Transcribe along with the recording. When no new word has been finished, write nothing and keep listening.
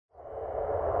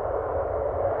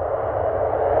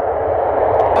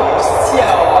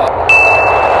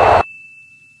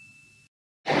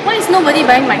finally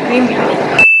buying my green building.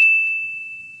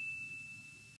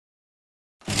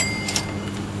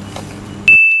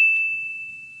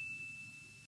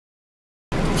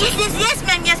 Yes,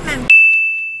 ma'am, yes, ma'am.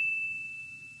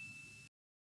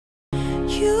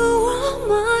 You are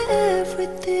my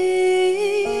everything.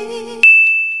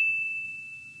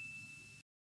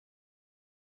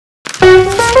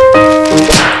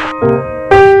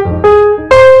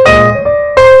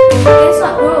 Guess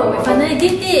what, bro? We finally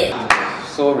did it.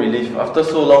 So relief after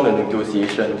so long a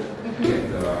negotiation.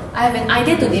 I have an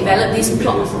idea to develop this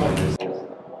plot.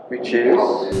 Which is?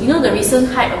 You know the recent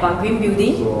hype about green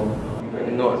building?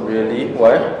 Not really.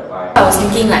 Why? I was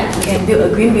thinking like we can build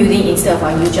a green building instead of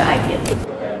our usual idea.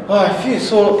 I feel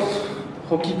so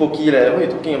hokey pokey leh. What are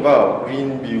you talking about?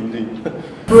 Green building.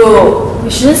 Bro, we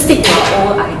shouldn't stick to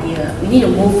our old idea. We need to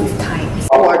move with times.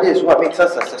 Our idea is what makes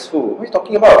us successful. What are you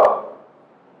talking about?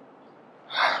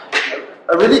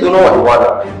 I really don't know what you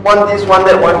want. Want this, want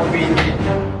that, want green.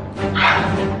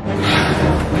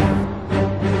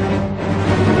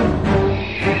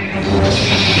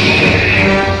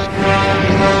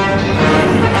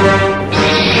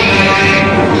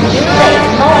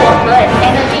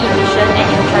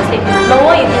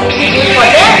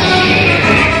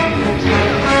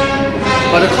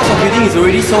 But the cost of building is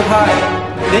already so high.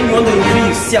 Then you want to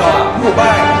increase, siao ah, who will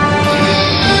buy?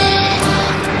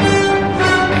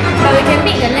 But we can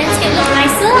make the landscape look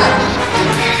nicer.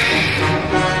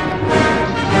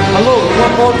 Hello, you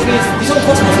want more trees? This one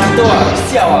cost mosquito ah,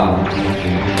 siao ah.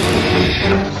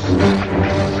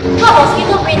 Not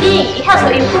mosquito breeding, it helps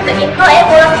to improve the indoor air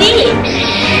quality.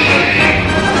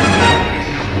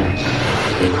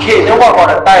 Okay, then what about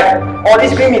the time? All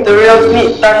these green materials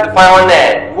need time to find one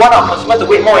there. You want our consumer to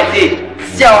wait more, is it?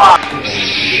 Siao ah!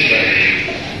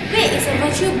 Wait, it's a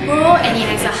virtue, bro, and it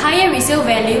has a higher resale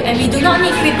value, and we do not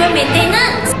need frequent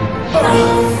maintenance.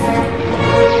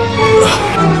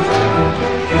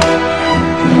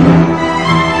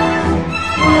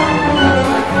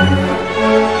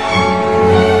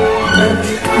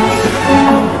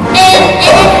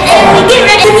 And we get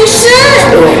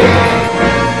recognition!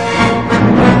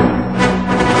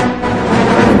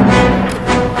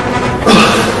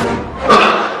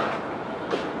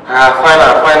 Fine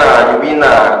lah, you win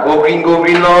lah. Go green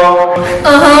lor.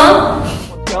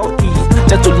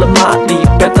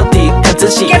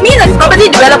 Get me the property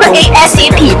developer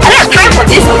ASAP. I don't have time for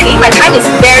this, okay? My time is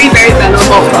very, very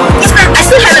valuable. Yes, ma'am. I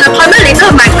still have an appointment later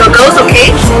with my girls, okay?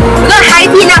 We're gonna high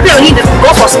tea now. We need to go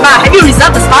for spa. Have you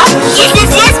reserved the spa?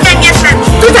 Yes, ma'am. Yes, ma'am.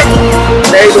 2:30.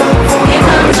 There you go. Here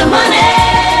comes the money.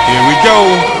 Here we go.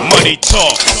 Money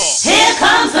talk. Here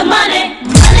comes the money.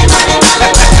 Money, money,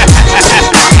 money.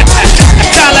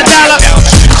 Dollar, dollar.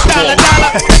 Dollar,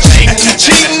 dollar. Ching,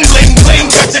 ching, bling, bling.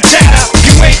 Cut the chatter.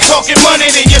 You ain't talking money,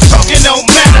 then you're talking no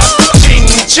matter. Ching,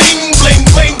 ching, bling,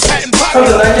 bling. Patent Come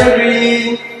to lunch,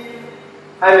 Green.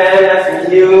 Hi, man. Nice to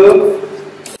meet you.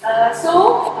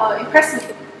 Impressive.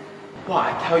 Wow,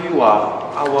 I tell you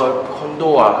our condo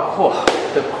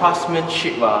the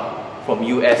craftsmanship from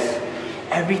US,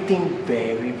 everything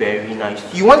very, very nice.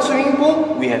 You want swimming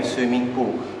pool? We have swimming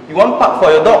pool. You want park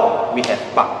for your dog? We have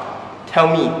park. Tell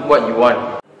me what you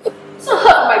want. So I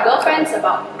heard from my girlfriends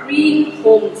about green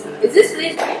homes. Is this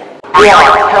place right? Yeah,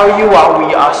 I tell you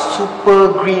we are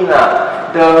super green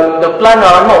The plant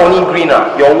not only green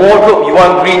Your wardrobe you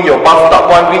want green, your bathtub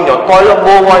want green, your toilet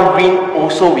bowl want green.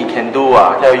 Also we can do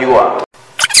tell you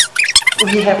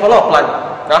we have a lot of plant.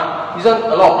 This one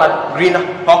a lot of plant. Green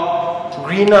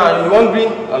green you want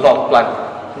green? A lot of plant.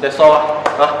 That's all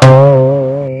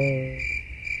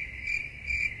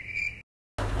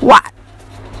What?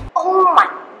 Oh my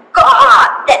god!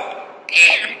 That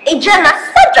agent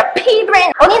such a pea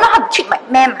brain. Only know how to treat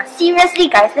McMahon. Seriously,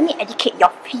 guys, let me educate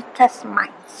your fetus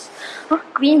minds.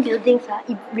 Green buildings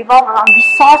revolve around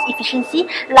resource efficiency,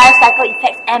 life cycle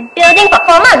effects, and building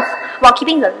performance while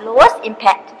keeping the lowest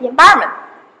impact to the environment.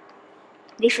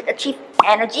 They should achieve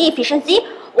energy efficiency,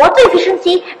 water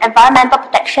efficiency, environmental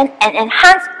protection, and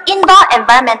enhance indoor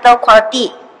environmental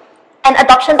quality and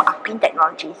adoption of green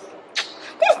technologies.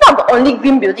 This is not the only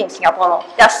green building in Singapore.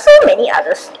 There are so many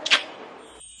others.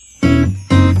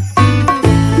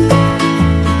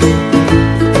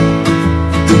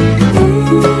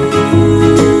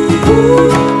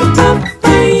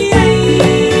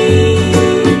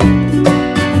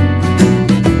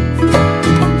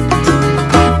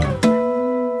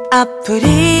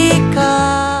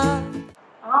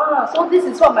 So this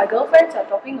is what my girlfriends are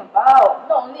talking about.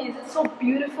 Not only is it so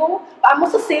beautiful, but I'm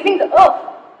also saving the earth.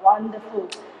 Wonderful.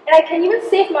 And I can even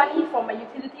save money from my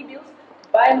utility bills to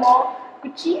buy more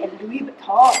Gucci and Louis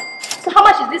Vuitton. So how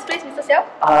much is this place, Mr. Xiao?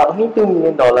 Only $2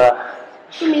 million.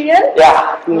 2 million?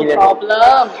 Yeah, 2 No million.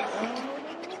 problem.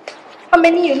 How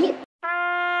many you need?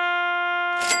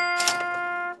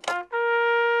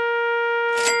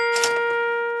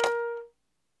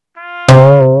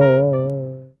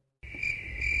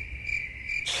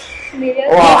 Million.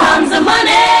 Wow. Comes the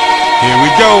money. Here we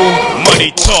go,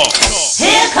 money talk.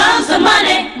 Here comes the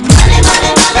money. Money,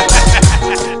 money, money.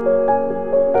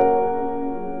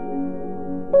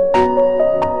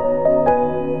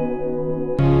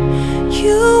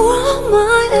 You are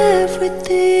my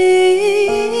everything.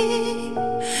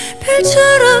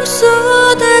 별처럼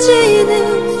쏟아지는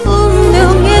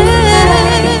운명에.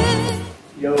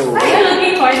 Yo, Are you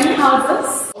looking for any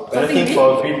houses? we're looking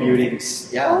for green buildings.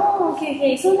 Yeah. Oh,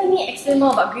 okay. So let me explain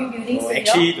more about green buildings. No, to you.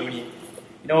 actually, don't need.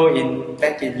 You know,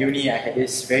 back in uni, I had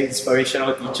this very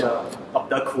inspirational teacher,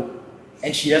 Dr. Koo,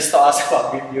 and she just taught us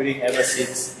about green building ever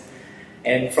since.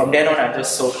 And from then on, I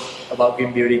just sold about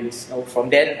green buildings. So from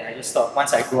then, I just thought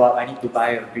once I grow up, I need to buy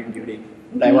a green building,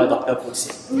 like what Dr. Koo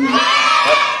said.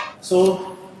 Yep.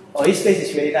 So, this place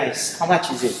is really nice. How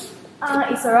much is it?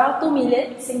 It's around 2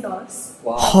 million Sing dollars.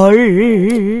 Wow.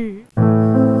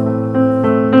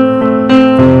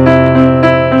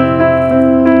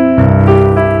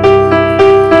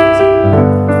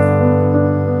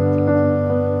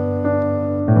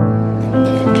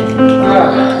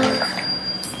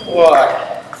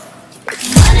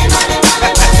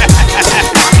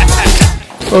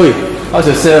 Oi, how's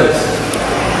your sales?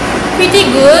 Pretty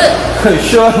good.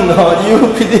 Sure not, you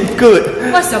pretty good.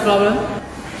 What's your problem?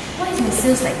 Why is my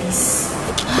sales like this?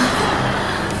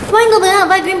 Why nobody want to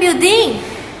buy green building?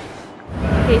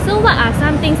 Okay, so what are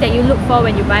some things that you look for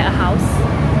when you buy a house?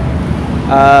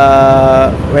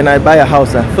 When I buy a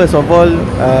house, first of all,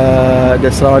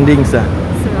 the surroundings.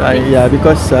 Yeah,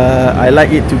 because I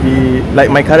like it to be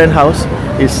like my current house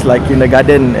is like in the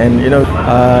garden, and you know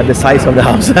the size of the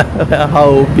house,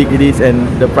 how big it is, and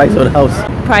the price of the house.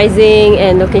 Pricing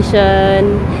and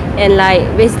location, and like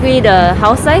basically the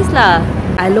house size lah.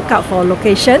 I look out for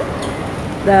location,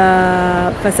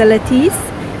 the facilities,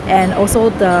 and also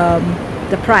the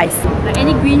price. Like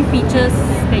any green features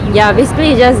that you Yeah,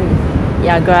 basically just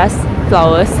grass,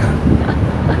 flowers.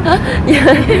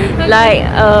 Yeah, like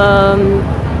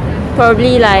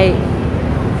probably like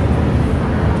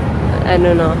I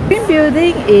don't know. Green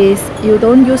building is you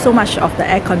don't use so much of the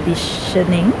air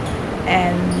conditioning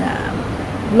and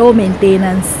low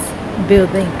maintenance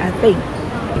building, I think.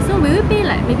 So will you pay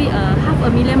like maybe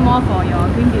 $500,000 more for your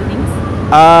green buildings?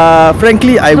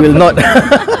 Frankly, I will not.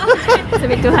 It's a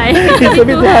bit too high. It's a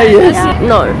bit high, yes.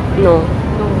 No.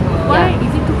 Why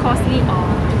is it too costly or?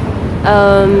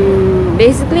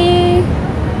 Basically,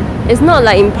 it's not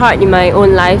like in part in my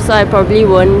own life, so I probably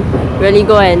won't really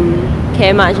go and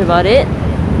care much about it.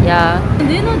 Yeah. Do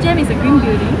you know Gem is a green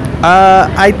building?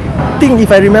 I think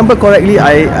if I remember correctly,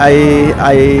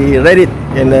 I read it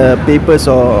in the papers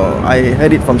or I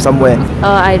heard it from somewhere.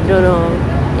 I don't know.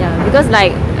 Yeah, because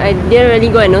like I didn't really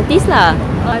go and notice lah.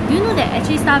 Do you know that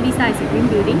actually Star Vista is a green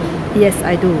building? Yes,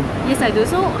 I do. Yes, I do.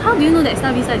 So how do you know that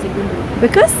Star Vista is a green building?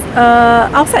 Because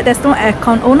outside there's no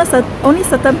aircon, only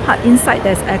certain part inside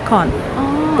there's aircon.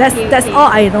 Oh, That's all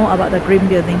I know about the green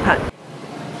building part.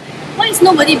 Why is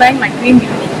nobody buying my green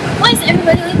building? Why is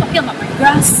everybody only talking about my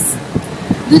grass?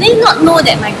 Do they not know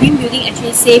that my green building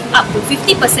actually save up to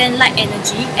 50% light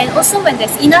energy, and also when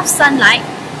there's enough sunlight,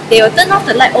 they will turn off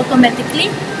the light automatically?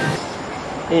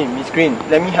 Hey, Miss Green,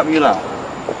 let me help you lah.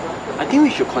 I think we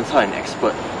should consult an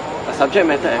expert, a subject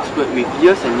matter expert with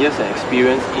years and years of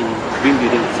experience in green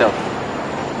building itself.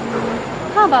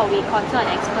 How about we consult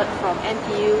an expert from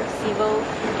NTU Civil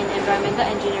and Environmental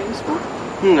Engineering School?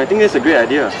 I think that's a great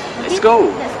idea. Let's go.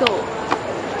 Let's go.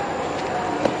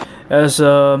 As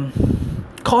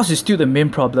cost is still the main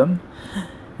problem,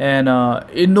 and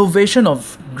innovation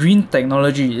of green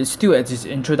technology is still at its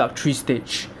introductory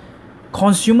stage.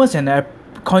 Consumers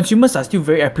are still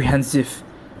very apprehensive,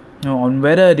 on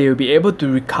whether they will be able to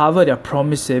recover their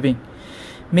promised saving.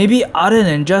 Maybe other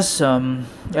than just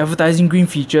advertising green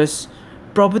features,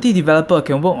 property developer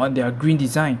can work on their green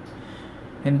design,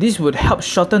 and this would help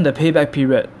shorten the payback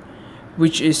period,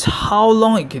 which is how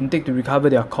long it can take to recover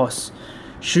their costs.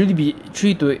 Should it be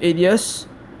 3 to 8 years,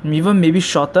 even maybe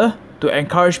shorter, to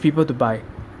encourage people to buy?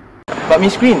 But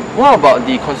Miss Green, what about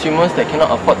the consumers that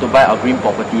cannot afford to buy our green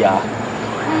property?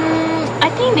 I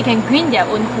think they can green their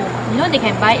own home. You know, they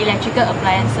can buy electrical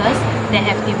appliances that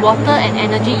have the water and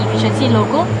energy efficiency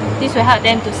logo. This will help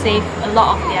them to save a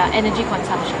lot of their energy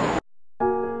consumption.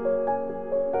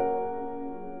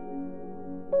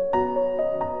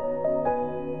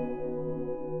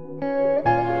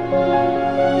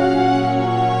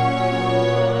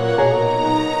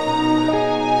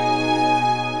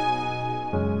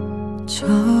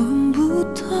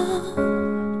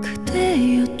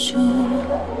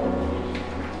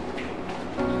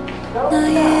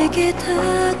 내게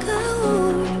다가와